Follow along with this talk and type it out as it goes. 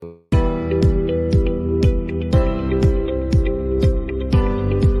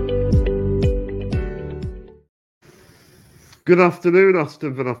Good afternoon,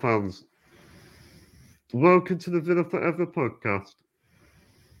 Aston Villa fans. Welcome to the Villa Forever podcast.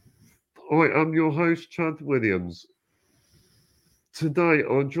 I am your host, Chad Williams. Today,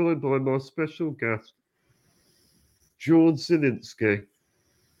 I'm joined by my special guest, George Zielinski,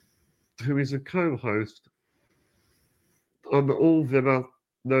 who is a co-host on the All Villa,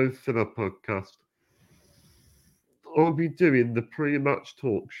 No Filler podcast. I'll be doing the pre-match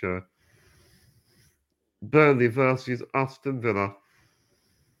talk show. Burnley versus Aston Villa.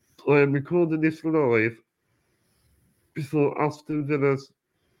 I am recording this live before Aston Villa's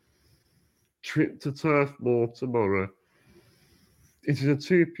trip to TURF MOOR tomorrow. It is a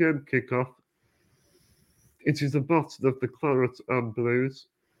 2 p.m. kickoff. It is the battle of the Claret and Blues.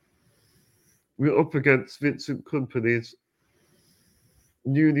 We're up against Vincent Kompany's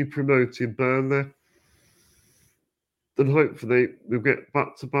newly promoted Burnley. And hopefully we'll get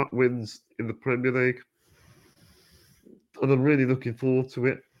back-to-back wins in the Premier League. And I'm really looking forward to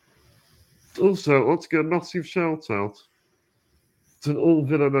it. Also, I want to give a massive shout-out to an All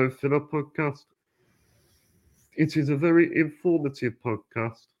Villa No Filler podcast. It is a very informative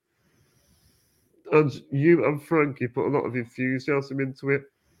podcast. And you and Frankie put a lot of enthusiasm into it.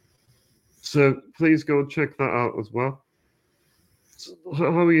 So please go and check that out as well. So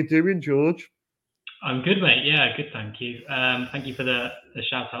how are you doing, George? I'm good, mate. Yeah, good. Thank you. Thank you for the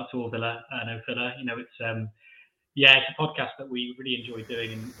shout out to All Villa, No Filler. It's it's a podcast that we really enjoy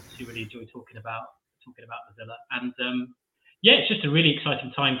doing, and obviously really enjoy talking about the Villa. And it's just a really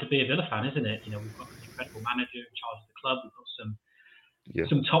exciting time to be a Villa fan, isn't it? We've got an incredible manager in charge of the club. We've got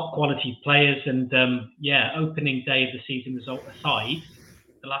some top quality players, and opening day of the season result aside,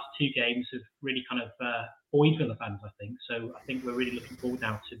 the last two games have really kind of buoyed Villa fans, I think. So I think we're really looking forward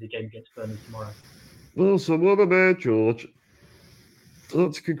now to the game against Burnley tomorrow. Well, so while I'm here, George, I'd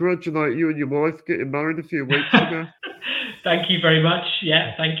like to congratulate you and your wife getting married a few weeks ago. Thank you very much.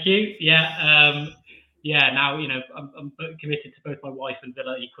 Yeah, thank you. Yeah. Now, I'm committed to both my wife and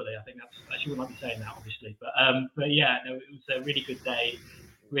Villa equally. I think she would not be saying that, obviously. But it was a really good day.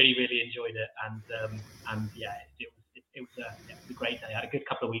 Really, really enjoyed it. It was a great day. I had a good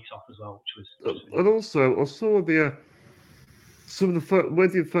couple of weeks off as well, which was and also, I saw some of the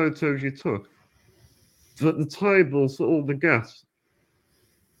wedding photos you took. At the tables for all the guests,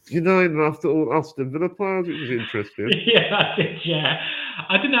 you named after all Aston Villa players, which is interesting. Yeah, I did. Yeah,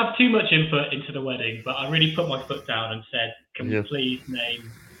 I didn't have too much input into the wedding, but I really put my foot down and said, "Can we please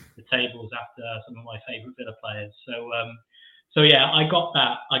name the tables after some of my favourite Villa players?" So I got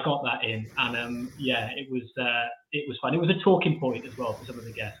that in, and it was fun. It was a talking point as well for some of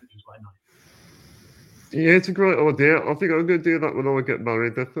the guests, which was quite nice. Yeah, it's a great idea. I think I'm going to do that when I get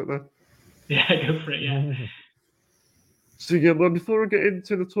married, definitely. Yeah, go for it. Yeah. So before I get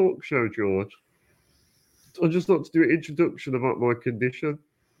into the talk show, George, I'd just like to do an introduction about my condition.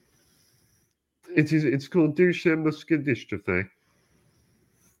 It's called Duchenne muscular dystrophy.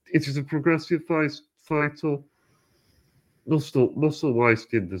 It is a progressive fatal muscle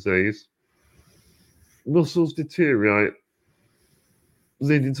wasting disease. Muscles deteriorate,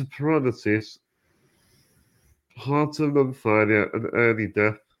 leading to paralysis, heart and lung failure, and early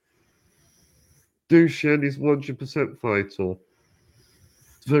death. Duchenne is 100% fatal.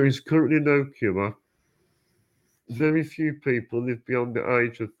 There is currently no cure. Very few people live beyond the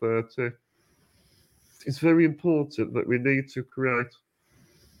age of 30. It's very important that we need to create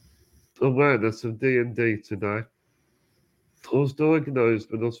awareness of D&D today. I was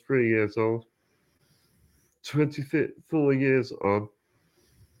diagnosed when I was 3 years old. 24 years on,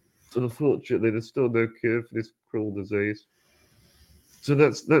 and unfortunately there's still no cure for this cruel disease. So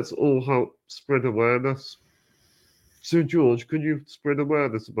let's all help spread awareness. So George, could you spread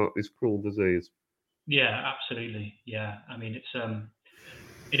awareness about this cruel disease? Yeah, absolutely. Yeah, I mean it's a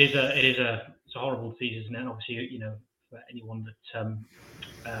horrible disease, isn't it? And obviously, for anyone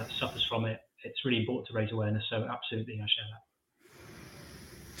that suffers from it, it's really important to raise awareness. So absolutely, I share that.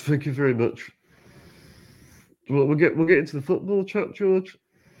 Thank you very much. Well, we'll get into the football chat, George.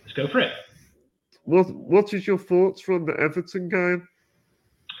 Let's go for it. What is your thoughts from the Everton game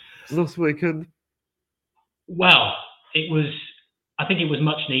last weekend? Well, I think it was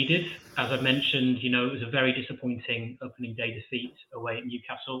much needed. As I mentioned, it was a very disappointing opening day defeat away at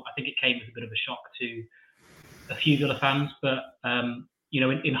Newcastle. I think it came as a bit of a shock to a few Villa fans, but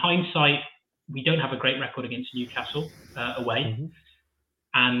in hindsight, we don't have a great record against Newcastle away,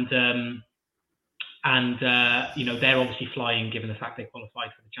 and they're obviously flying given the fact they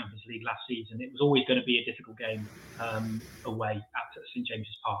qualified for the Champions League last season. It was always going to be a difficult game away at St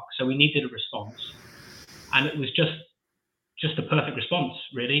James's Park, so we needed a response, and it was just a perfect response,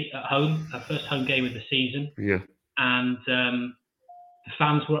 really, at home, our first home game of the season. Yeah. and the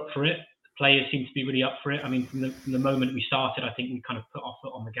fans were up for it. The players seemed to be really up for it. I mean, from the moment we started, I think we kind of put our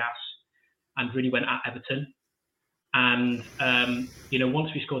foot on the gas and really went at Everton. And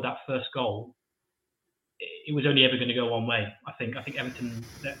once we scored that first goal, it was only ever going to go one way. I think Everton,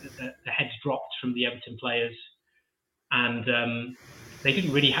 the heads dropped from the Everton players, and they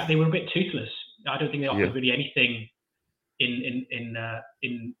didn't really have. They were a bit toothless. I don't think they offered really anything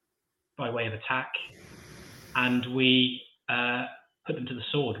in by way of attack, and we put them to the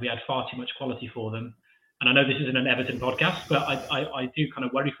sword. We had far too much quality for them. And I know this isn't an Everton podcast, but I do kind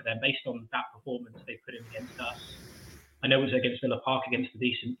of worry for them based on that performance they put in against us. I know it was against Villa Park, against a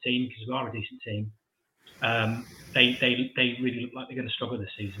decent team, because we are a decent team. They really look like they're going to struggle this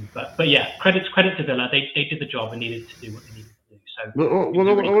season. But yeah, credit to Villa. They did the job and needed to do what they needed to do. So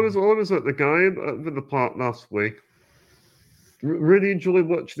I was at the game at Villa Park last week. Really enjoyed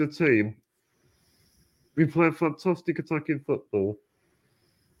watching the team. We played fantastic attacking football,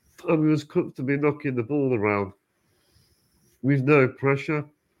 and we was comfortably knocking the ball around with no pressure.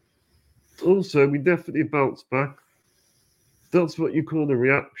 Also, we definitely bounced back. That's what you call a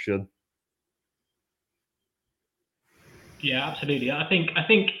reaction. Yeah, absolutely. I think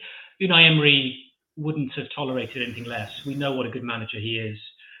Unai Emery wouldn't have tolerated anything less. We know what a good manager he is.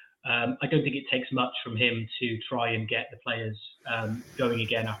 I don't think it takes much from him to try and get the players going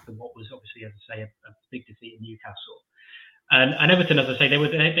again after what was obviously, as I say, a big defeat in Newcastle. And Everton, as I say, they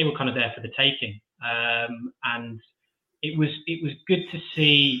were kind of there for the taking, and it was good to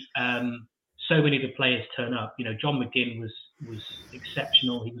see so many of the players turn up. John McGinn was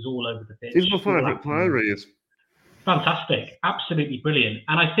exceptional. He was all over the pitch. He's my favourite player. He is fantastic, absolutely brilliant.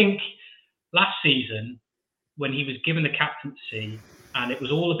 And I think last season, when he was given the captaincy, and it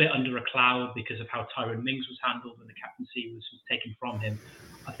was all a bit under a cloud because of how Tyrone Mings was handled when the captaincy was taken from him,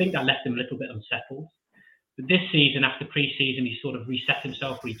 I think that left him a little bit unsettled. But this season, after pre-season, he sort of reset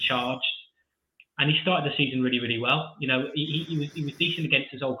himself, recharged, and he started the season really, really well. He was decent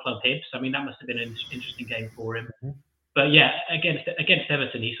against his old club Hibs. I mean, that must have been an interesting game for him. Mm-hmm. But yeah, against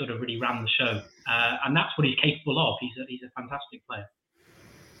Everton, he sort of really ran the show, and that's what he's capable of. He's a fantastic player.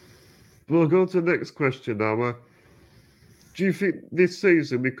 We'll go to the next question now. Do you think this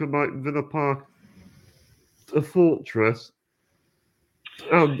season we could make Villa Park a fortress?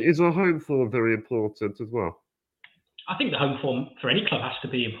 And is our home form very important as well? I think the home form for any club has to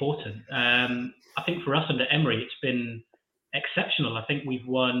be important. I think for us under Emery, it's been exceptional. I think we've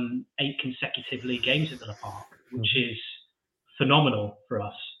won 8 consecutive league games at Villa Park, which is phenomenal for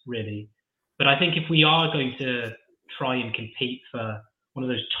us, really. But I think if we are going to try and compete for one of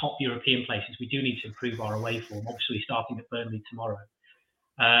those top European places, we do need to improve our away form, obviously starting at Burnley tomorrow.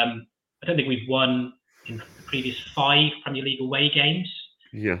 I don't think we've won in the previous 5 Premier League away games.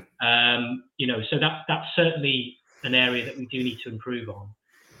 Yeah. So that's certainly an area that we do need to improve on.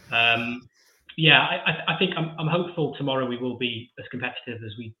 I think I'm hopeful tomorrow we will be as competitive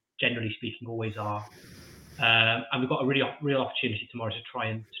as we generally speaking always are. And we've got a really real opportunity tomorrow to try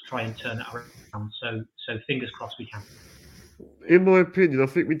and turn that around. So fingers crossed we can. In my opinion, I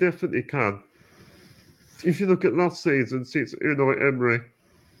think we definitely can. If you look at last season, since Unai Emery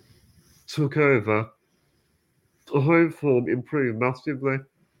took over, the home form improved massively.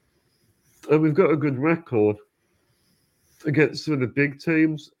 And we've got a good record against some of the big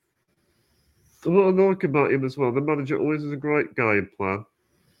teams. And what I like about him as well, the manager always has a great game plan,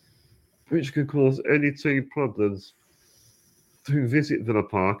 which can cause any team problems to visit Villa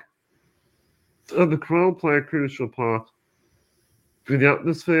Park. And the crowd play a crucial part with the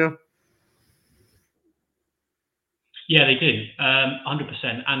atmosphere. Yeah, they do,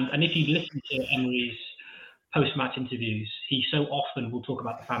 100%. And if you listen to Emery's post-match interviews, he so often will talk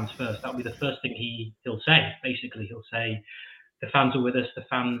about the fans first. That'll be the first thing he'll say. Basically, he'll say, the fans are with us. The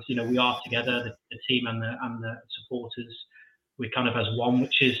fans, we are together. The team and the supporters, we're kind of as one,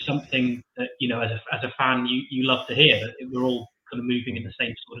 which is something that as a fan you love to hear. That we're all kind of moving in the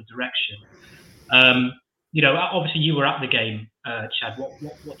same sort of direction. Obviously you were at the game, Chad.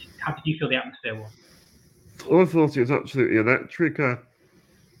 How did you feel the atmosphere was? I thought it was absolutely electric.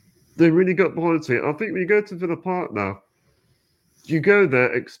 They really got behind it. I think when you go to Villa Park now, you go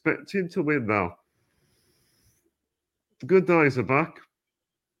there expecting to win now. The good days are back.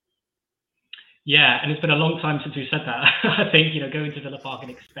 Yeah, and it's been a long time since we said that. I think, going to Villa Park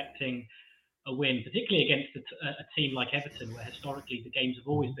and expecting a win, particularly against a team like Everton, where historically the games have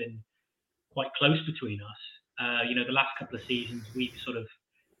always been quite close between us. The last couple of seasons we've sort of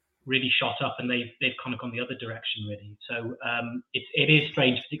really shot up, and they've kind of gone the other direction, really. So it is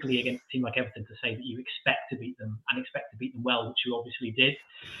strange, particularly against a team like Everton, to say that you expect to beat them and expect to beat them well, which you obviously did.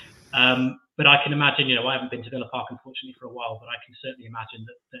 But I can imagine, I haven't been to Villa Park, unfortunately, for a while, but I can certainly imagine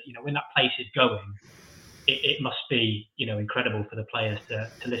that when that place is going, it must be, incredible for the players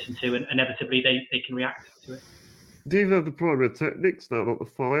to listen to, and inevitably they can react to it. Do you have the primary techniques now, like the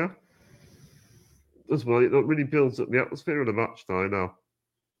fire? As well, it really builds up the atmosphere of the match day now.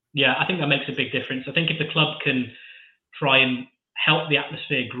 Yeah, I think that makes a big difference. I think if the club can try and help the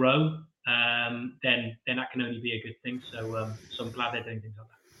atmosphere grow, then that can only be a good thing. So I'm glad they're doing things like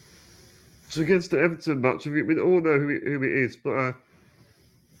that. So against the Everton match, we all know who it is, but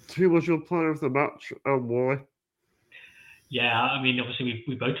who was your player of the match and why? Yeah, I mean, obviously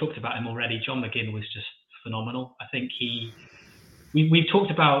we both talked about him already. John McGinn was just phenomenal. I think we've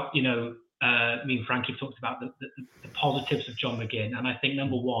talked about, me and Frankie talked about the positives of John McGinn, and I think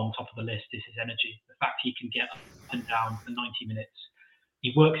number one, top of the list, is his energy. The fact he can get up and down for 90 minutes.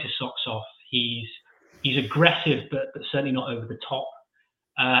 He works his socks off. He's aggressive, but certainly not over the top.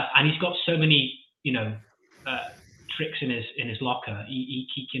 And he's got so many, tricks in his locker.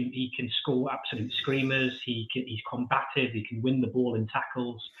 He can score absolute screamers. He's combative. He can win the ball in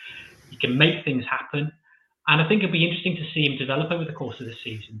tackles. He can make things happen. And I think it'll be interesting to see him develop over the course of the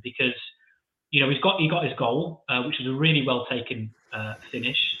season because, he got his goal, which was a really well taken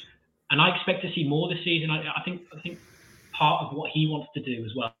finish, and I expect to see more this season. I think part of what he wants to do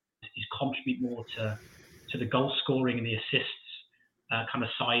as well is contribute more to the goal scoring and the assists kind of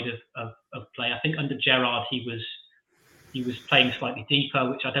side of play. I think under Gerrard he was playing slightly deeper,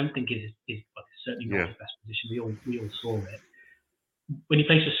 which I don't think is certainly not his best position. We all saw it. When he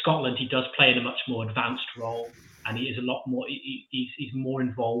plays for Scotland, he does play in a much more advanced role, and he is a lot more. He's more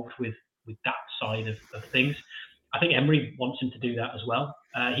involved with that side of things. I think Emery wants him to do that as well.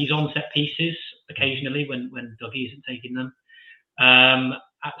 He's on set pieces occasionally when Dougie isn't taking them.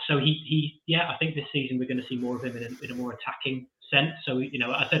 So I think this season we're going to see more of him in a more attacking sense. So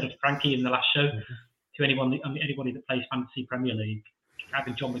I said to Frankie in the last show, to anybody that plays fantasy Premier League,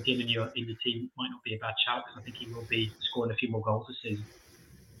 having John McGinn in your team might not be a bad shout because I think he will be scoring a few more goals this season.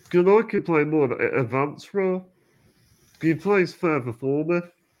 Good, I could play more advanced role. He plays further forward.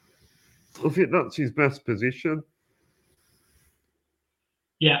 I think that's his best position.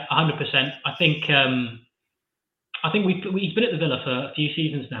 Yeah, 100%. I think he's been at the Villa for a few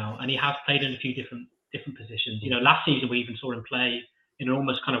seasons now, and he has played in a few different positions. Last season we even saw him play in an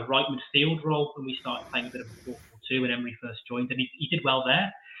almost kind of right midfield role when we started playing a bit of a 4-4-2 when Emery first joined, and he did well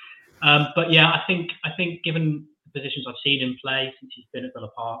there. But yeah, I think given the positions I've seen him play since he's been at Villa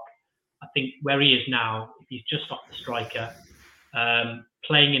Park, I think where he is now, if he's just off the striker,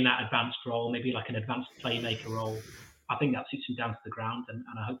 playing in that advanced role, maybe like an advanced playmaker role, I think that suits him down to the ground, and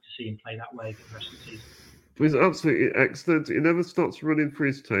I hope to see him play that way for the rest of the season. He's absolutely excellent. He never stops running for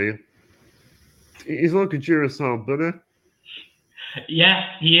his team. He's like a Duracell bunny.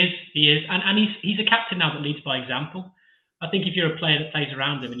 Yeah, he is, and he's a captain now that leads by example. I think if you're a player that plays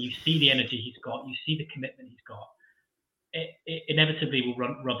around him and you see the energy he's got, you see the commitment he's got, it inevitably will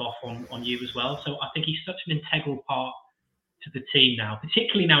rub off on you as well. So I think he's such an integral part to the team now,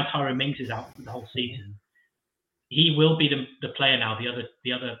 particularly now Tyrone Mings is out for the whole season. He will be the player now. The other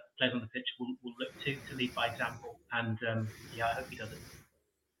players on the pitch will look to lead by example, and I hope he does it.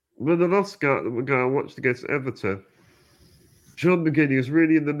 Well, the last guy I watched against Everton, John McGinn, was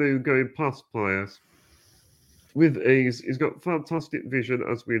really in the mood going past players with ease. He's got fantastic vision,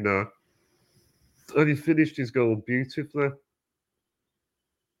 as we know, and he finished his goal beautifully.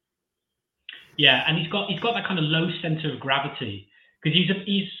 Yeah, and he's got that kind of low centre of gravity because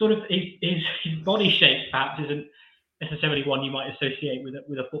he's sort of his body shape perhaps isn't necessarily one you might associate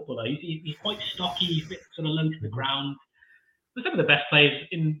with a footballer. He's quite stocky. He's a bit sort of low to the ground. But some of the best players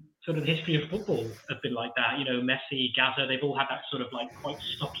in sort of the history of football have been like that. Messi, Gaza, they've all had that sort of like quite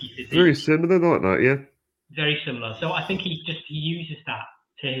stocky physique. Very similar like that, yeah. Very similar. So I think he uses that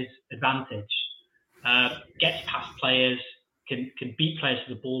to his advantage. Gets past players, can beat players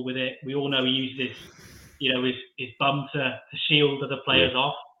to the ball with it. We all know he uses his bum to shield other players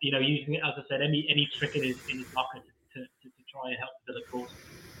off. Using it, as I said, any trick in his locker to try and help the cause.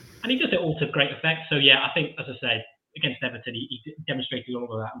 And he does it all to great effect. So yeah, I think, as I said, against Everton, he demonstrated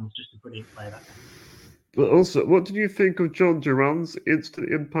all of that and was just a brilliant player that day. But also, what did you think of John Duran's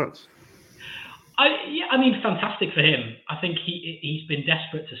instant impact? I mean, fantastic for him. I think he's been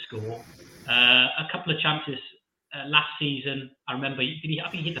desperate to score. A couple of chances last season. I remember, I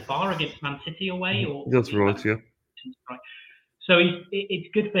think he hit the bar against Man City away. That's right, yeah. So it's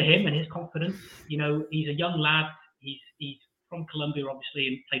good for him and his confidence. He's a young lad. He's from Colombia, obviously,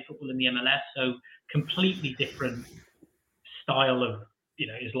 and played football in the MLS. So completely different style of,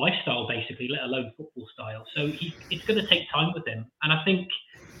 his lifestyle, basically, let alone football style. So it's going to take time with him. And I think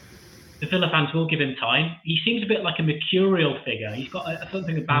the Villa fans will give him time. He seems a bit like a mercurial figure. He's got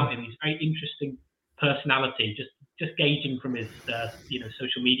something about him. He's a very interesting personality. Just gauging from his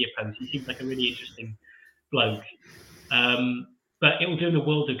social media posts, he seems like a really interesting bloke. But it will do him a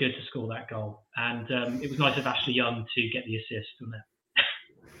world of good to score that goal. And it was nice of Ashley Young to get the assist, wasn't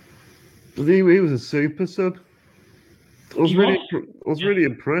it? He was a super sub. I was really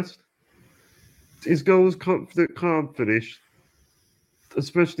impressed. His goal was confident, calm finish,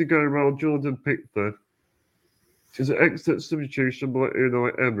 especially going around Jordan Pickford. He's an excellent substitution by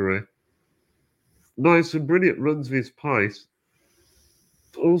Unai Emery. Nice and brilliant runs with his pace.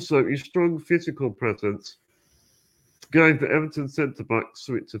 Also, his strong physical presence gave the Everton centre-back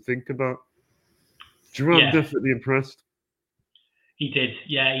something to think about. Duran definitely impressed. He did,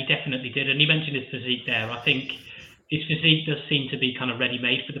 yeah, he definitely did. And he mentioned his physique there. I think his physique does seem to be kind of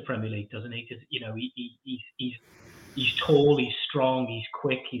ready-made for the Premier League, doesn't he? Because, he's tall, he's strong, he's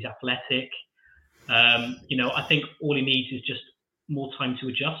quick, he's athletic. I think all he needs is just more time to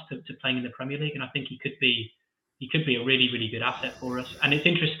adjust to playing in the Premier League. And I think he could be a really, really good asset for us. And it's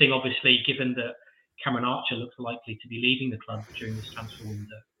interesting, obviously, given that Cameron Archer looks likely to be leaving the club during this transfer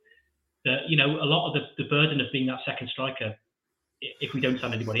window, that, a lot of the burden of being that second striker, if we don't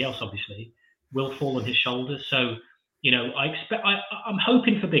sign anybody else, obviously, will fall on his shoulders. So, I'm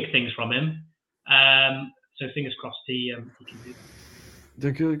hoping for big things from him. So fingers crossed he can do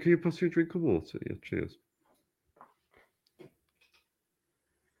that. Can you pass you a drink of water? Yeah, cheers.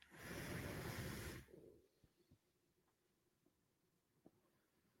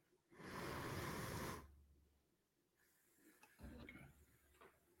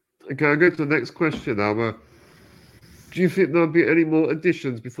 Okay, I'll go to the next question now. Do you think there'll be any more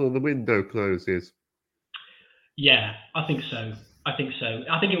additions before the window closes? Yeah, I think so. I think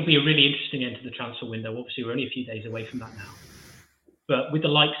it'll be a really interesting end to the transfer window. Obviously, we're only a few days away from that now. But with the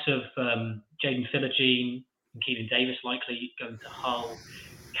likes of Jaden Philogene and Keenan Davis likely going to Hull,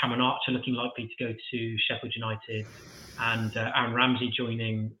 Cameron Archer looking likely to go to Sheffield United, and Aaron Ramsey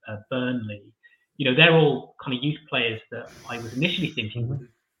joining Burnley, they're all kind of youth players that I was initially thinking would have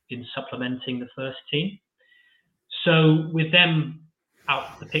been supplementing the first team. So with them out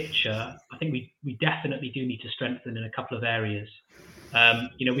of the picture, I think we definitely do need to strengthen in a couple of areas.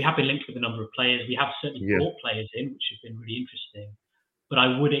 We have been linked with a number of players. We have certainly brought players in, which has been really interesting. But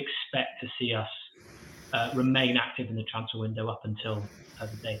I would expect to see us remain active in the transfer window up until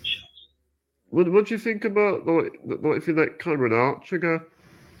the day it shuts. What do you think about if you let Cameron Archer go?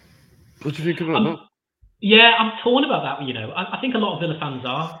 What do you think about that? Yeah, I'm torn about that. I think a lot of Villa fans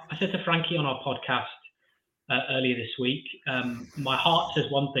are. I said to Frankie on our podcast earlier this week, my heart says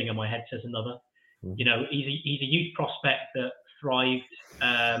one thing and my head says another. He's a youth prospect that thrived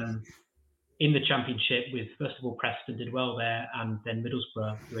in the Championship with, first of all, Preston did well there, and then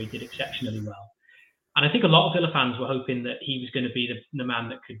Middlesbrough, where he did exceptionally well. And I think a lot of Villa fans were hoping that he was going to be the man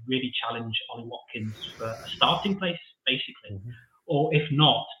that could really challenge Ollie Watkins for a starting place, basically. Or if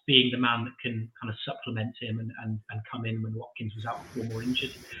not, being the man that can kind of supplement him and come in when Watkins was out or more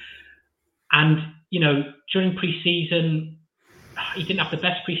injured. And, during pre-season, he didn't have the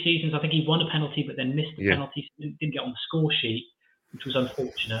best pre-seasons. I think he won a penalty, but then missed the penalty, so didn't get on the score sheet, which was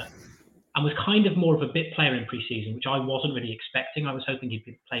unfortunate. And was kind of more of a bit player in pre-season, which I wasn't really expecting. I was hoping he'd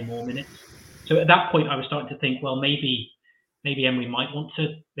play more minutes. So at that point, I was starting to think, well, maybe Emery might want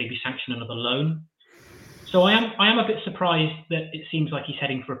to sanction another loan. So I am a bit surprised that it seems like he's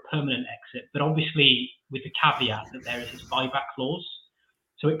heading for a permanent exit, but obviously with the caveat that there is his buyback clause.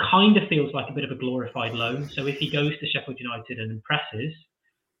 So it kind of feels like a bit of a glorified loan. So if he goes to Sheffield United and impresses,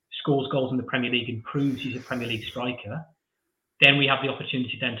 scores goals in the Premier League and proves he's a Premier League striker, then we have the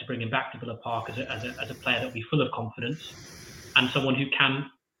opportunity then to bring him back to Villa Park as a player that will be full of confidence and someone who can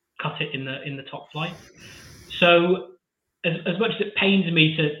cut it in the top flight. So as much as it pains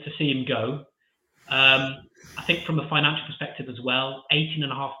me to see him go, I think from a financial perspective as well,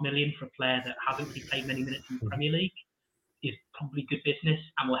 18.5 million for a player that hasn't really played many minutes in the Premier League is probably good business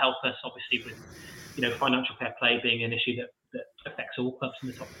and will help us, obviously, with financial fair play being an issue that affects all clubs in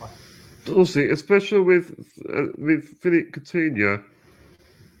the top flight. Also, especially with Philippe Coutinho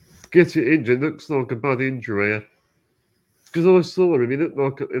getting injured, looks like a bad injury. Because I saw him, he looked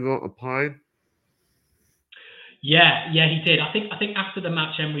like in a lot of pain. Yeah, he did. I think after the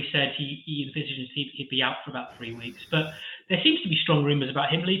match, Emery said he envisaged he'd be out for about 3 weeks. But there seems to be strong rumours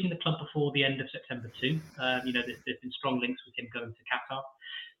about him leaving the club before the end of September too. There's been strong links with him going to Qatar.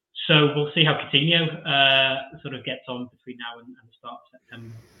 So we'll see how Coutinho sort of gets on between now and the start of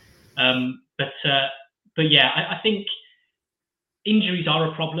September. But yeah, I think injuries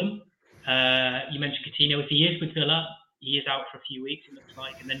are a problem. You mentioned Coutinho. If he is with Villa, he is out for a few weeks, it looks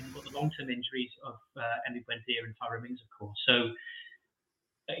like, and then we've got the long-term injuries of Emmy Buendia and Tyrone Mings, of course. So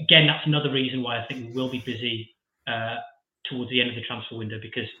again, that's another reason why I think we will be busy towards the end of the transfer window,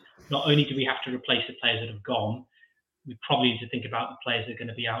 because not only do we have to replace the players that have gone, we probably need to think about the players that are going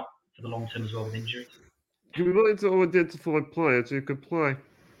to be out for the long term as well with injuries. Do we want to identify players who could play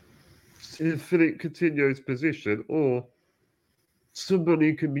in Philippe Coutinho's position, or somebody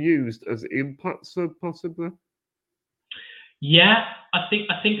who can be used as impact sub, possibly? Yeah, I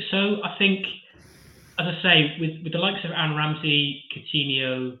think so. I think, as I say, with the likes of Aaron Ramsey,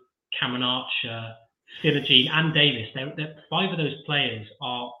 Coutinho, Cameron Archer, Philogene, and Davis, they're 5 of those players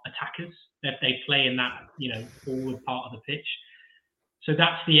are attackers. They play in that forward part of the pitch. So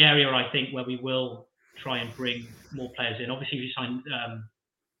that's the area I think where we will try and bring more players in. Obviously, we signed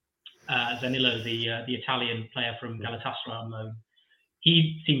Zanillo, the Italian player from Galatasaray on loan.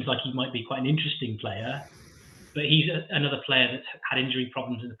 He seems like he might be quite an interesting player, but he's another player that's had injury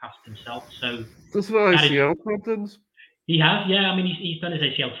problems in the past himself. So that's what ACL problems. He has, yeah. I mean, he's done his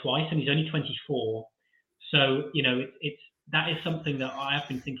ACL twice, and he's only 24. So that is something that I have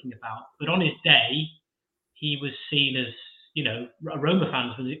been thinking about. But on his day, he was seen as Roma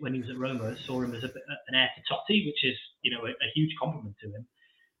fans when he was at Roma saw him as an heir to Totti, which is a huge compliment to him.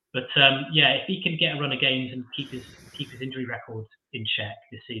 But if he can get a run of games and keep his injury record in check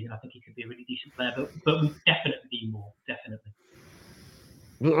this season, I think he could be a really decent player. But we definitely need more, definitely.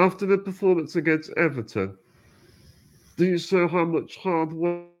 But after the performance against Everton, do you show how much hard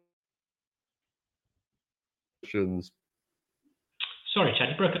work? Sorry, Chad,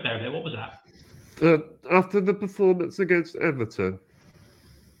 you broke up there a bit. What was that? After the performance against Everton,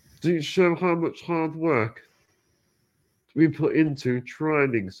 do you show how much hard work we put into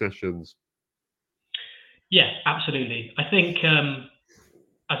training sessions? Yeah, absolutely. I think,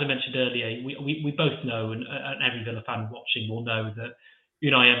 as I mentioned earlier, we both know, and every Villa fan watching will know that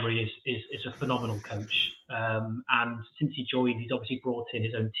Unai Emery is a phenomenal coach. And since he joined, he's obviously brought in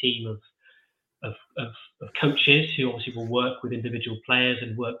his own team of coaches who obviously will work with individual players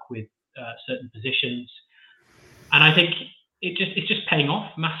and work with certain positions. And I think it's just paying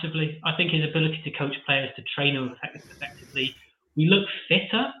off massively. I think his ability to coach players, to train them effectively. We look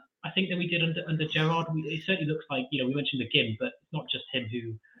fitter, I think, than we did under Gerrard. It certainly looks like, we mentioned McGinn, but it's not just him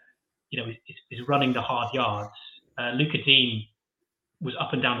who, is running the hard yards. Luca Dean was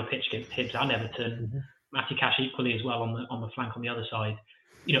up and down the pitch against Hibs and Everton. Mm-hmm. Matty Cash equally as well on the flank on the other side.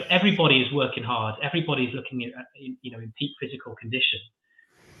 Everybody is working hard. Everybody's looking at, in peak physical condition.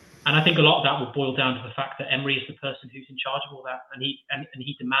 And I think a lot of that will boil down to the fact that Emery is the person who's in charge of all that, and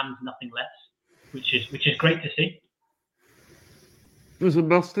he demands nothing less, which is great to see. It was a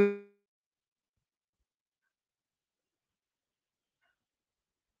master.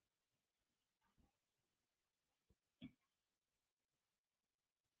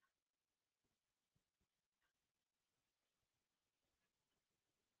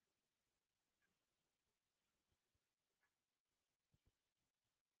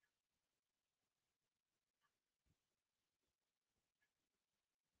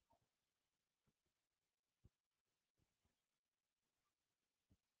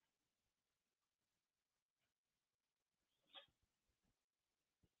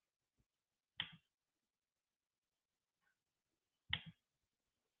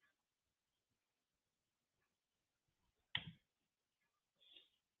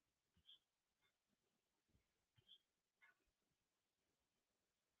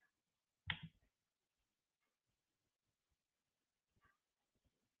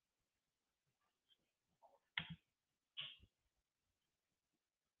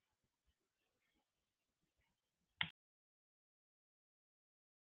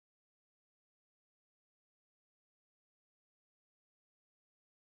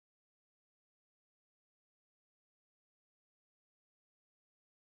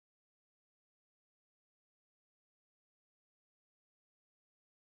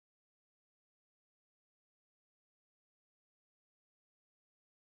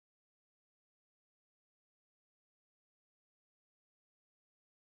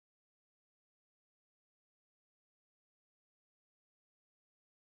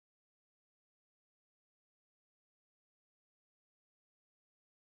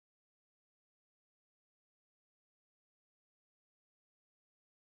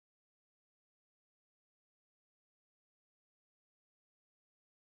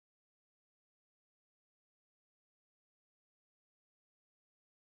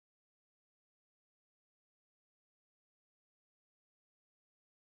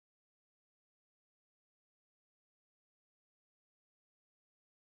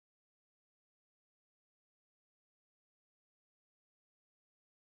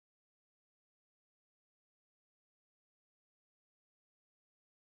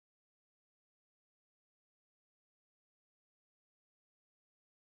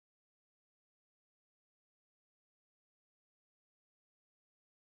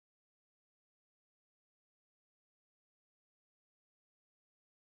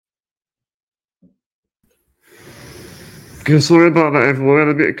 Sorry about that, everyone. We had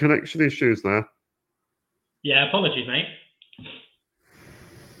a bit of connection issues there. Yeah, apologies, mate.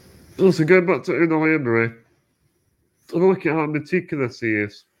 Also, going back to Unai Emery, I look at how meticulous he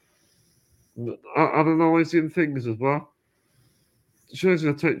is. Analysing things as well. It shows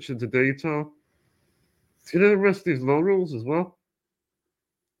his attention to detail. He never rests his laurels as well.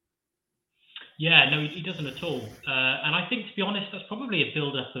 Yeah, no, he doesn't at all. And I think, to be honest, that's probably a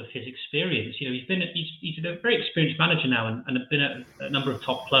build-up of his experience. You know, he's a very experienced manager now, and been at a number of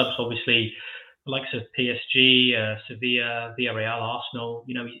top clubs. Obviously, the likes of PSG, Sevilla, Villarreal, Arsenal.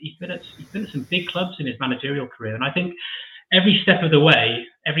 You know, he's been at some big clubs in his managerial career, and I think every step of the way,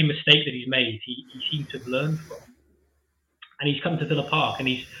 every mistake that he's made, he seems to have learned from. And he's come to Villa Park, and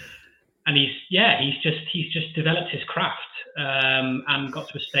he's just developed his craft, and got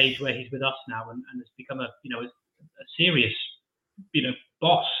to a stage where he's with us now, and has become a serious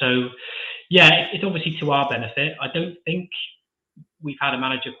boss. So yeah, it's obviously to our benefit. I don't think we've had a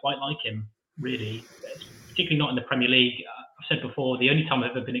manager quite like him, really, particularly not in the Premier League. I've said before, the only time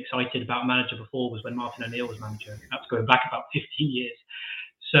I've ever been excited about a manager before was when Martin O'Neill was manager. That's going back about 15 years.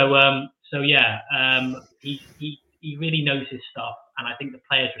 So he really knows his stuff, and I think the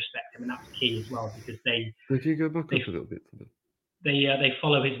players respect him, and that's key as well, because they. If you go back up a little bit for them. They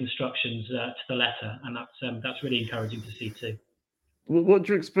follow his instructions to the letter, and that's really encouraging to see too. What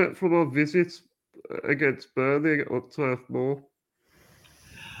do you expect from our visit against Burnley on TURF MOOR?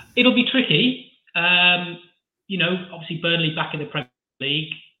 It'll be tricky. Obviously Burnley back in the Premier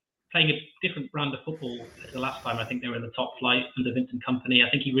League, playing a different brand of football as the last time. I think they were in the top flight under Vincent Kompany. I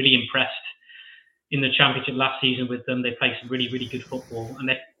think he really impressed in the Championship last season with them. They play some really, really good football, and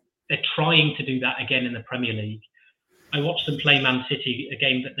they're trying to do that again in the Premier League. I watched them play Man City, a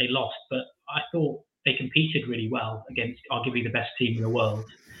game that they lost, but I thought they competed really well against arguably the best team in the world.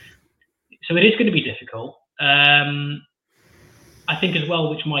 So it is going to be difficult. I think as well,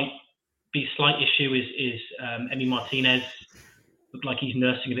 which might be a slight issue, is Emi Martinez looked like he's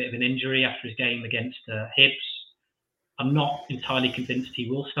nursing a bit of an injury after his game against Hibs. I'm not entirely convinced he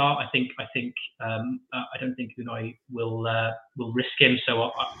will start. I don't think Unai will risk him.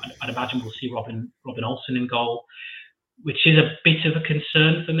 So I'd imagine we'll see Robin Olsen in goal, which is a bit of a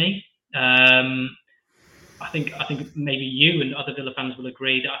concern for me. I think maybe you and other Villa fans will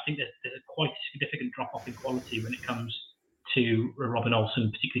agree that I think there's quite a significant drop off in quality when it comes to Robin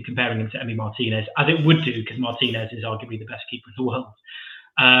Olsen, particularly comparing him to Emi Martinez, as it would do, because Martinez is arguably the best keeper in the world.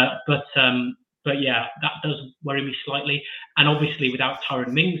 But yeah, that does worry me slightly. And obviously, without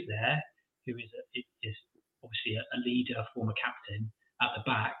Tyrone Mings there, who is obviously a leader, a former captain at the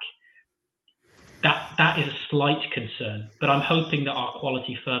back, that is a slight concern. But I'm hoping that our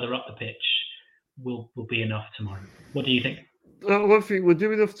quality further up the pitch will be enough tomorrow. What do you think? I think we'll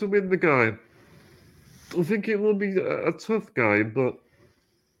do enough to win the game. I think it will be a tough game, but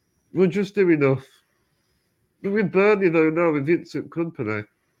we'll just do enough. With Burnley, though, now with Vincent Kompany,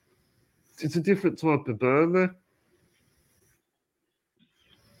 it's a different type of Burnley.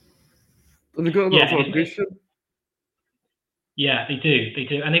 And they've got a lot of ambition. Yeah, they do.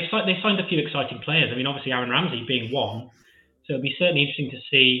 And they've signed a few exciting players. I mean, obviously Aaron Ramsey being one. So it'll be certainly interesting to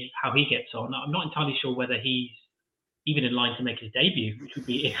see how he gets on. I'm not entirely sure whether he's even in line to make his debut, which would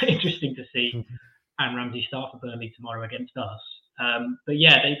be interesting to see Aaron Ramsey start for Burnley tomorrow against us. But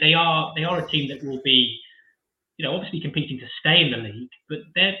yeah, they are a team that will be, obviously competing to stay in the league, but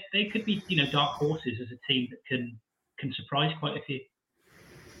they could be, dark horses as a team that can surprise quite a few.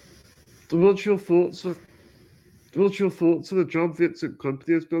 What's your thoughts of the job Vincent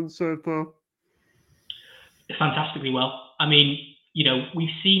Kompany has done so far? Fantastically well. I mean,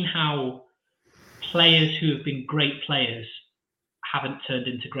 we've seen how players who have been great players haven't turned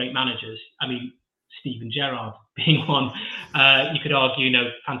into great managers. I mean, Steven Gerrard being one. You could argue,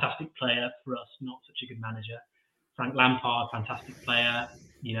 fantastic player for us, not such a good manager. Frank Lampard, fantastic player,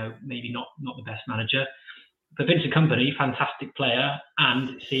 maybe not the best manager. But Vincent Kompany, fantastic player, and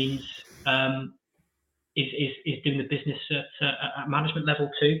it seems is doing the business at management level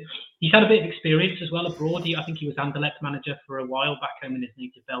too. He's had a bit of experience as well abroad. I think he was Anderlecht manager for a while back home in his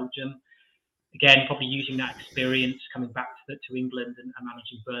native Belgium. Again, probably using that experience coming back to England and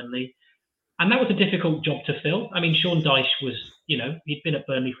managing Burnley. And that was a difficult job to fill. I mean, Sean Dyche was, he'd been at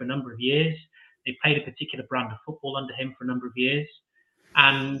Burnley for a number of years. They played a particular brand of football under him for a number of years.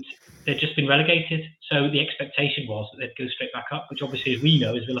 And they'd just been relegated. So the expectation was that they'd go straight back up, which obviously, as we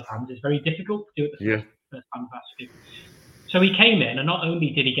know, as Villa fans, is very difficult to do at the first time of asking. So he came in, and not only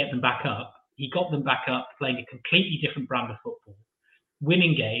did he get them back up, he got them back up playing a completely different brand of football,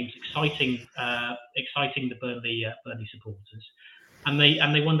 winning games, exciting the Burnley supporters, and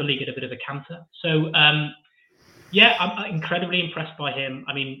they won the league at a bit of a canter. So Yeah, I'm incredibly impressed by him.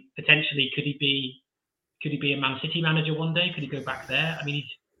 I mean, potentially, could he be a Man City manager one day? Could he go back there? I mean, he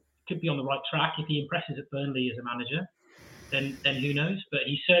could be on the right track if he impresses at Burnley as a manager. Then who knows? But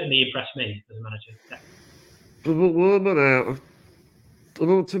he certainly impressed me as a manager. Definitely. But what about out? I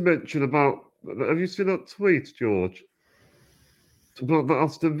want to mention about. Have you seen that tweet, George? About the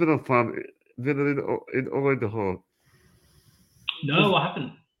Aston Villa fan, Villa in Idaho. No, I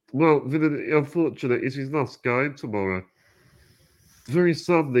haven't. Well, Villa, unfortunately, it's his last game tomorrow. Very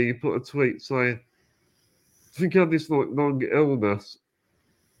sadly, he put a tweet saying, I think he had this like long illness,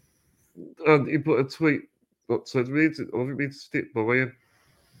 and he put a tweet that said, we need to stick by him.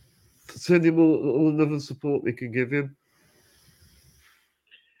 Send him all the support we can give him.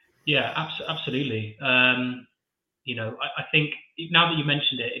 Yeah, absolutely. You know, I think now that you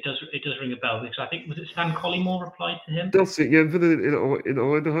mentioned it, it does ring a bell, because I think, was it Stan Collymore replied to him? That's it, yeah, in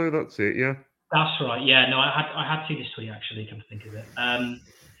Idaho, that's it, yeah. That's right. Yeah, no, I had seen this tweet actually. Come to think of it,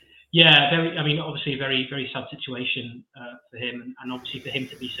 yeah, I mean, obviously, a very very sad situation for him, and obviously for him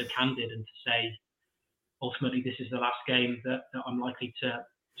to be so candid and to say, ultimately, this is the last game that I'm likely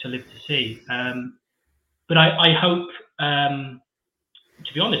to live to see. But I hope,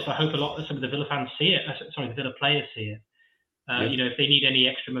 to be honest, I hope some of the Villa fans see it. Sorry, the Villa players see it. Yeah. You know, if they need any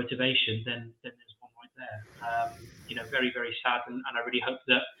extra motivation, then there's one right there. You know, very very sad, and I really hope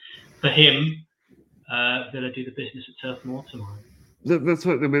that for him, Villa do the business at Turf Moor tomorrow. Let's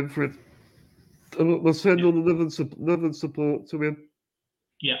hope they win for it. We'll send all the love and support to him.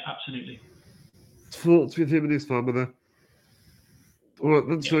 Yeah, absolutely. Thoughts with him and his family. All right,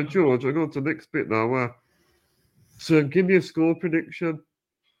 then, so George, I go on to the next bit now. So give me a score prediction.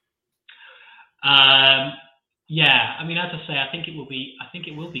 Yeah, I mean, as I say, I think it will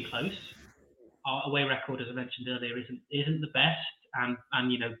be close. Our away record, as I mentioned earlier, isn't the best,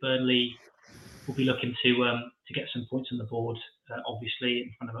 and you know, Burnley will be looking to get some points on the board, obviously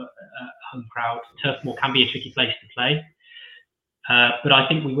in front of a home crowd. Turf Moor can be a tricky place to play, but I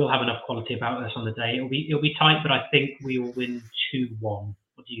think we will have enough quality about us on the day. It'll be tight, but I think we will win 2-1.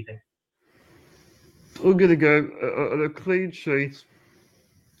 What do you think? I'm going to go on a clean sheet,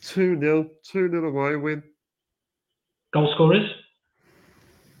 2-0 away win. Goal scorers?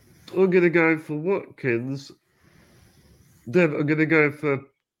 I'm going to go for Watkins. Then I'm going to go for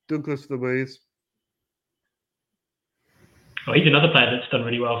Douglas Luiz. Oh, he's another player that's done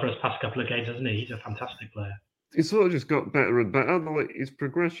really well for us past couple of games, hasn't he? He's a fantastic player. He's sort of just got better and better. Like, his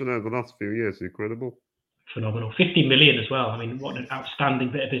progression over the last few years is incredible. Phenomenal. 50 million as well. I mean, what an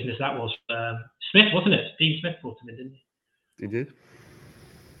outstanding bit of business that was. Smith, wasn't it? Dean Smith brought him in, didn't he? He did.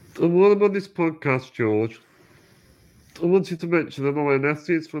 And while I'm on this podcast, George, I wanted to mention the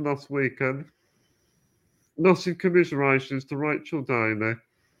Lionesses from last weekend. Massive commiserations to Rachel Downey,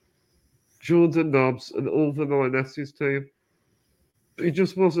 Jordan Nobbs, and all the Lionesses team. It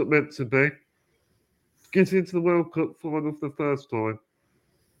just wasn't meant to be. Getting into the World Cup final for the first time.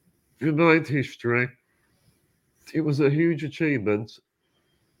 It made history. It was a huge achievement.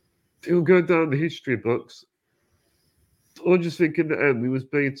 It'll go down the history books. I just think in the end we was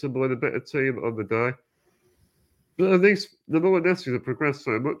beaten by the better team on the day. But at least the Lionesses have progressed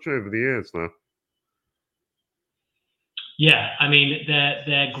so much over the years now. Yeah, I mean,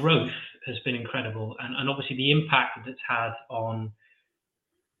 their growth has been incredible, and obviously the impact that it's had on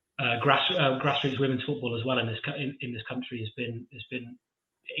grassroots women's football as well in this country has been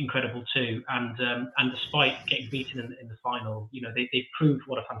incredible too. And despite getting beaten in the final, you know, they've proved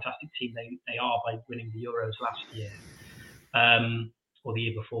what a fantastic team they are by winning the Euros last year, or the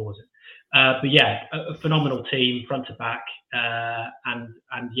year before, was it? But yeah, a phenomenal team front to back, and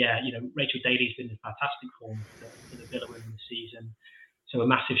yeah, you know, Rachel Daly's been in fantastic form for the Villa women this season, so a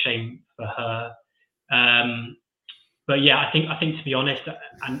massive shame for her. But yeah, I think to be honest,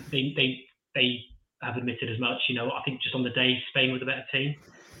 and they have admitted as much. You know, I think just on the day Spain were the better team,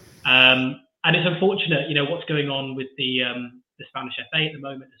 and it's unfortunate. You know, what's going on with the Spanish FA at the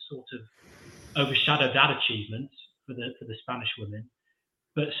moment has sort of overshadowed that achievement for the Spanish women.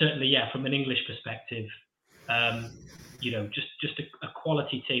 But certainly, yeah, from an English perspective, you know, just a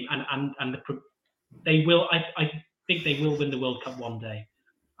quality team, and they will. I think they will win the World Cup one day.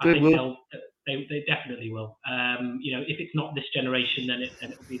 I think they definitely will. You know, if it's not this generation, then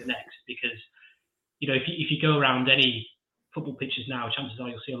it'll be the next, because, you know, if you go around any football pitches now, chances are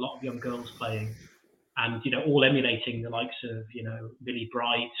you'll see a lot of young girls playing, and, you know, all emulating the likes of, you know, Millie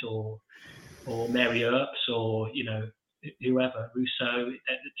Bright or Mary Earps, or, you know, whoever, Russo.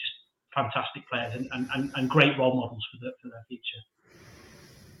 They're just fantastic players and great role models for their future.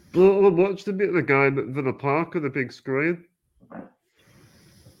 Well, I watched a bit of the game at Villa Park on the big screen.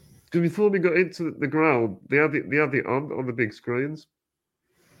 Because before we got into the ground, they had it on the big screens.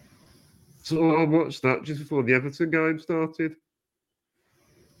 So I watched that just before the Everton game started.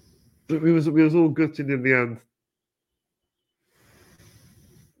 But we was all gutted in the end.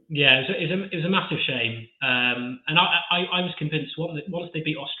 Yeah, it was a massive shame. And I was convinced once they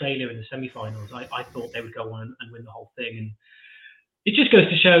beat Australia in the semi-finals, I thought they would go on and win the whole thing. And it just goes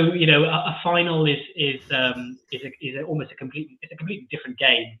to show, a final is almost a completely different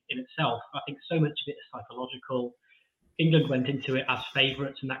game in itself. I think so much of it is psychological. England went into it as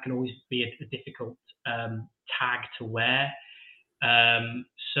favourites, and that can always be a difficult tag to wear. It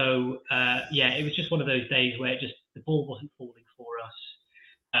was just one of those days where the ball wasn't falling for us.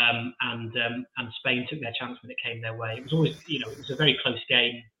 And Spain took their chance when it came their way. It was always, it was a very close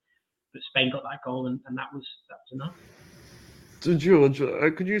game, but Spain got that goal, and that was enough. So George,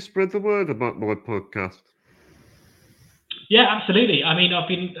 could you spread the word about my podcast? Yeah, absolutely. I mean, I've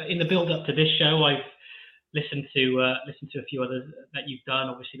been in the build-up to this show. I've listened to a few others that you've done.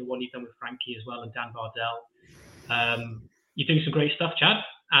 Obviously, the one you've done with Frankie as well and Dan Bardell. You're doing some great stuff, Chad.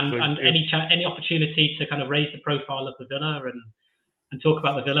 And any opportunity to kind of raise the profile of the Villa and talk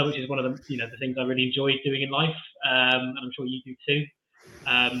about the Villa, which is one of the things I really enjoy doing in life, and I'm sure you do too.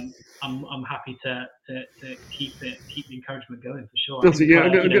 I'm happy to keep the encouragement going for sure.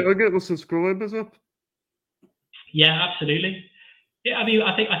 I get the subscribers up. Yeah, absolutely. Yeah, I mean,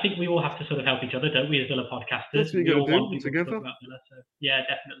 I think we all have to sort of help each other, don't we, as Villa podcasters? We all want people together. to talk about Villa, so yeah,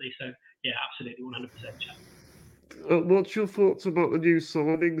 definitely. So yeah, absolutely, 100%, Chad. What's your thoughts about the new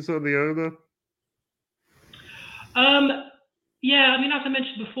signings and the owner? Yeah, I mean, as I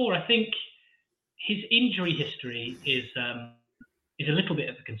mentioned before, I think his injury history is a little bit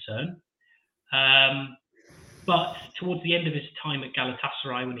of a concern. But towards the end of his time at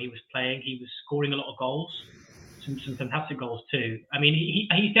Galatasaray, when he was playing, he was scoring a lot of goals, some fantastic goals too. I mean,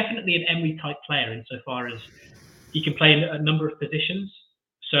 he's definitely an Emery type player insofar as he can play in a number of positions.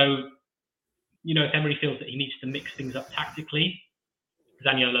 So, if Emery feels that he needs to mix things up tactically,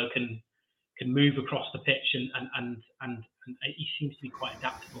 Zaniolo can move across the pitch and he seems to be quite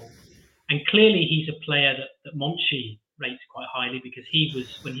adaptable. And clearly he's a player that Monchi rates quite highly, because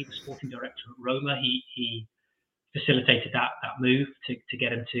when he was sporting director at Roma, he facilitated that move to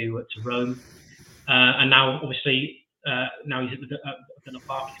get him to Rome. And now obviously now he's at Villa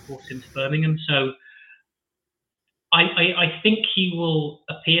Park, he's brought him to Birmingham. So I think he will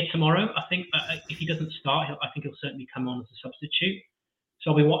appear tomorrow. I think if he doesn't start, I think he'll certainly come on as a substitute.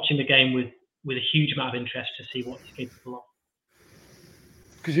 So I'll be watching the game with a huge amount of interest to see what he's capable of.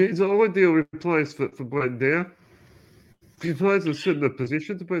 Because he's an ideal replacement for Buendia. He plays a similar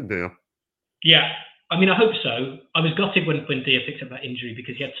position to Buendia. Yeah, I mean, I hope so. I was gutted when Buendia picked up that injury,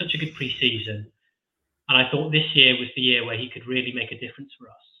 because he had such a good pre-season, and I thought this year was the year where he could really make a difference for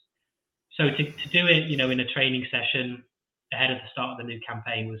us. So to do it, in a training session ahead of the start of the new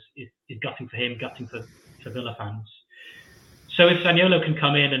campaign is gutting for him, gutting for Villa fans. So if Zaniolo can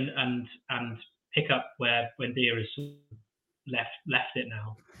come in and pick up where Buendia has left it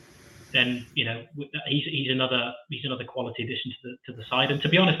now, then he's another quality addition to the side. And to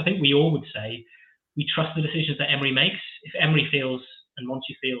be honest, I think we all would say we trust the decisions that Emery makes. If Emery feels and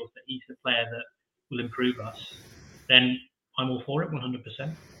Monchi feels that he's the player that will improve us, then I'm all for it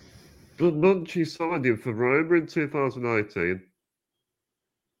 100%. But Monchi signed him for Roma in 2018.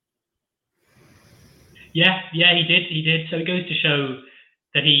 Yeah, he did. So it goes to show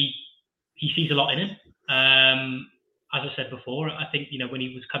that he sees a lot in him. As I said before, I think when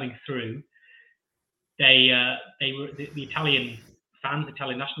he was coming through, they were the Italian fans, the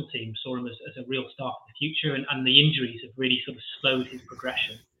Italian national team saw him as a real star for the future, and the injuries have really sort of slowed his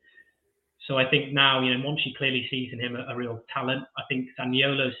progression. So I think now, Monchi clearly sees in him a real talent. I think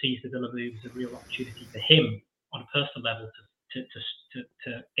Zaniolo sees the Villa move as a real opportunity for him on a personal level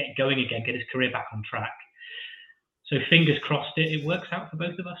to get going again, get his career back on track. So fingers crossed it works out for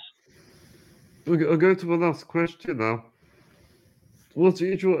both of us. I'll go to my last question now. What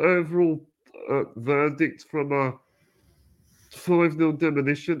is your overall verdict from a 5-0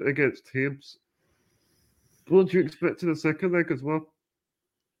 demolition against Hibs? What do you expect in the second leg as well?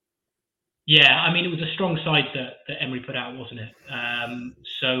 Yeah, I mean, it was a strong side that Emery put out, wasn't it?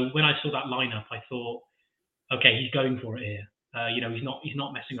 So when I saw that lineup, I thought, okay, he's going for it here. He's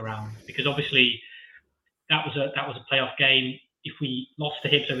not messing around, because obviously that was a playoff game. If we lost to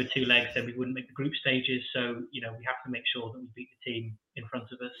Hibs over 2 legs, then we wouldn't make the group stages. So we have to make sure that we beat the team in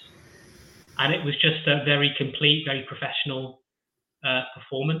front of us. And it was just a very complete, very professional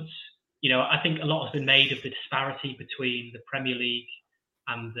performance. I think a lot has been made of the disparity between the Premier League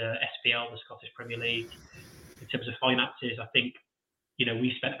and the SPL, the Scottish Premier League, in terms of finances. I think,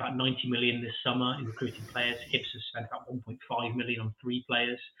 we spent about 90 million this summer in recruiting players. Hibs has spent about 1.5 million on 3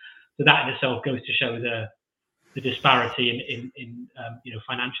 players. So that in itself goes to show the disparity in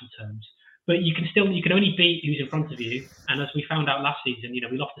financial terms. But you can only beat who's in front of you. And as we found out last season,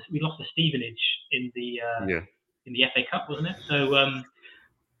 we lost to Stevenage in the FA Cup, wasn't it? So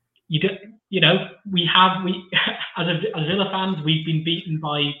we as Villa fans, we've been beaten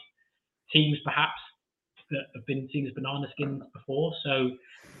by teams perhaps that have been seen as banana skins before. So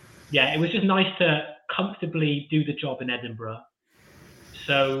yeah, it was just nice to comfortably do the job in Edinburgh.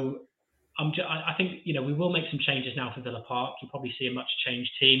 So I think we will make some changes now for Villa Park. You'll probably see a much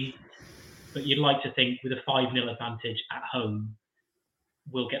changed team, but you'd like to think with a 5-0 advantage at home,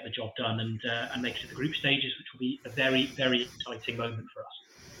 we'll get the job done and make it to the group stages, which will be a very, very exciting moment for us.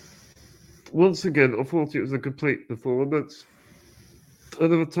 Once again, I thought it was a complete performance.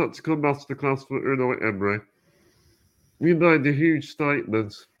 Another tactical masterclass for Unai Emery. We made a huge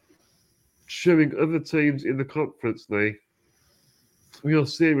statement showing other teams in the Conference League we are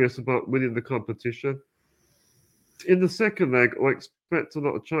serious about winning the competition. In the second leg, I expect a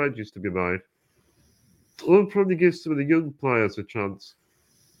lot of changes to be made. I'll probably give some of the young players a chance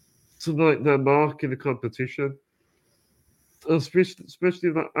to make their mark in the competition, especially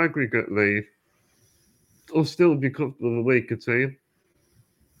in that aggregate league. I'll still be comfortable with a weaker team.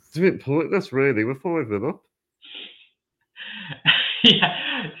 It's a bit pointless, really. We're 5-0 up.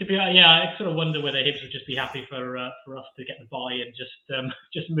 I sort of wonder whether Hibs would just be happy for us to get the bye and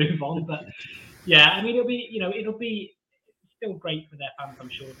just move on. But yeah, I mean, it'll be still great for their fans, I'm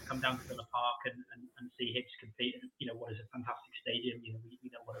sure, to come down to Villa Park and see Hibs compete in what is a fantastic stadium. We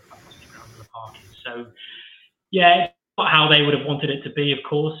know what a fantastic ground Villa Park is. So yeah, it's not how they would have wanted it to be, of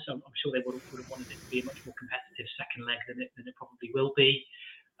course. I'm sure they would have wanted it to be a much more competitive second leg than it probably will be.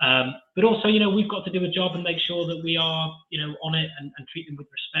 But also, we've got to do a job and make sure that we are, on it and treat them with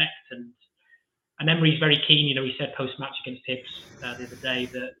respect. And Emery's very keen. He said post-match against Hibs the other day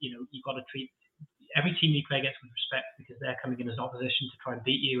that, you've got to treat every team you play against with respect because they're coming in as opposition to try and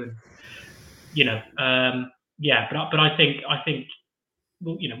beat you. And, but I think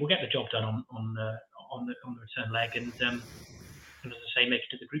we'll get the job done on the return leg and as I say, make it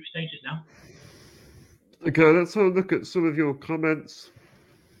to the group stages now. Okay, let's have a look at some of your comments.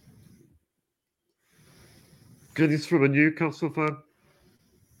 Okay, this is from a Newcastle fan.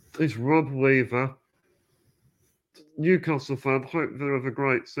 It's Rob Weaver. Newcastle fan, hope they have a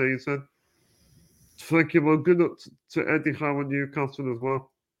great season. Thank you, well, good luck to Eddie Howe and Newcastle as well.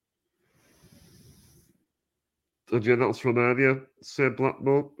 And yeah, that was from earlier. Sir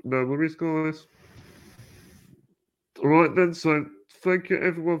Blackmore, no worries, guys. Alright then, so thank you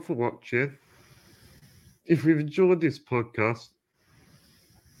everyone for watching. If you've enjoyed this podcast,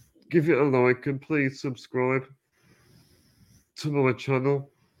 give it a like and please subscribe to my channel.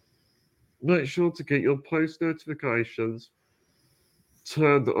 Make sure to get your post notifications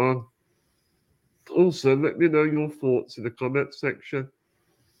turned on. Also, let me know your thoughts in the comment section.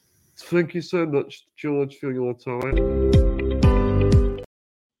 Thank you so much, George, for your time.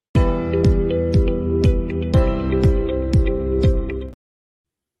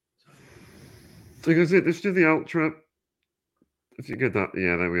 So that's it. Let's do the outro. If you get that,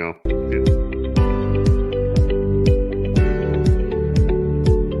 yeah, there we are. Yeah.